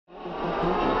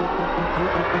They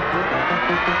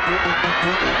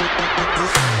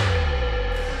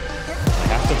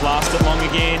have to blast it long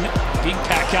again. Big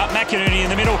pack up, McInerney in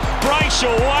the middle.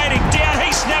 Brayshaw waiting down. He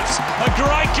snaps a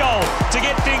great goal to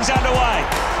get things underway.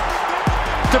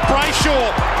 To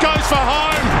Brayshaw, goes for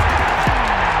home.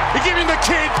 You give him the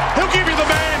kid, he'll give you the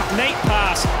man. Neat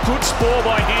pass, good spoil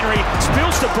by Henry.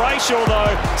 Spills to Brayshaw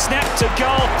though. Snap to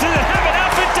goal. Does it have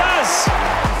enough? It does.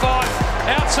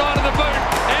 5 outside of the boot.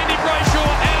 Andy Brayshaw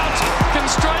out, can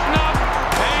straighten up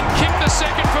and kick the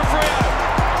second for Freo.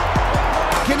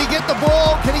 Can he get the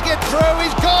ball? Can he get through?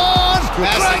 He's gone!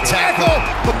 Great tackle!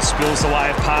 Spills the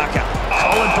way of Parker.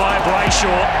 Colin by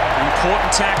Brayshaw.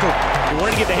 Important tackle. He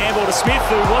wanted to get the handball to Smith,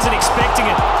 who wasn't expecting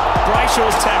it.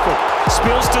 Brayshaw's tackle.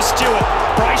 Spills to Stewart.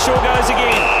 Brayshaw goes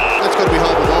again. That's got to be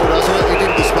hold the ball, doesn't it? He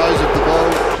didn't dispose of the ball.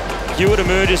 Hewitt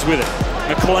emerges with it.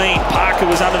 McLean. Parker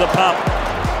was under the pump.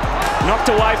 Knocked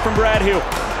away from Brad Hill.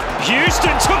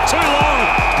 Houston took too long.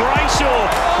 Brayshaw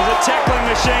was a tackling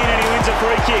machine and he wins a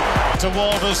free kick. To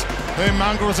Walters, who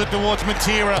mongrels it towards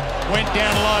Matera, went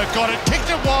down low, got it, kicked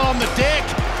it while on the deck,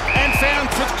 and found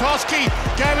Fitzkowski,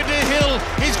 gave it to Hill,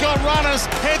 he's got runners,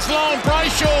 heads long,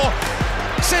 Brayshaw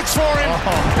sits for him,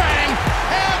 bang,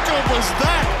 how good was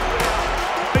that?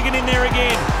 Biggin in there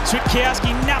again,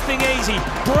 Switkowski, nothing easy,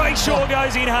 Brayshaw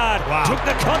goes in hard, took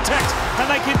the contact, and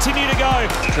they continue to go.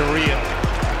 Korea.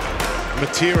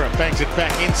 Matera bangs it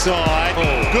back inside.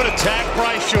 Good attack,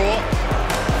 Brayshaw.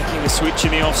 Making a switch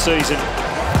in the off-season.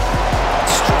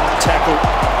 Strong tackle.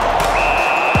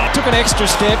 Took an extra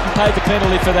step and paid the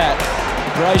penalty for that.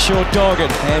 Brayshaw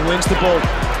dogged and wins the ball.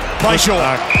 Brayshaw.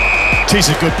 He's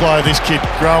a good player, this kid.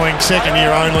 Growing, second year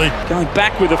only. Going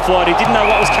back with the flight. He didn't know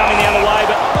what was coming the other way,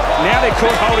 but now they're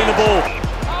caught holding the ball.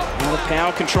 Now the power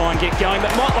can try and get going,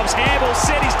 but Motlov's handball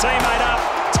set his teammate up.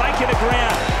 Taking the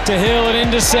ground. To Hill and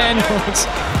into Samuels.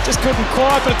 Just couldn't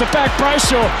quite, but at the back,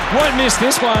 Brayshaw won't miss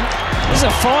this one. This is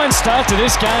a fine start to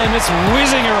this game. It's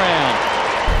whizzing around.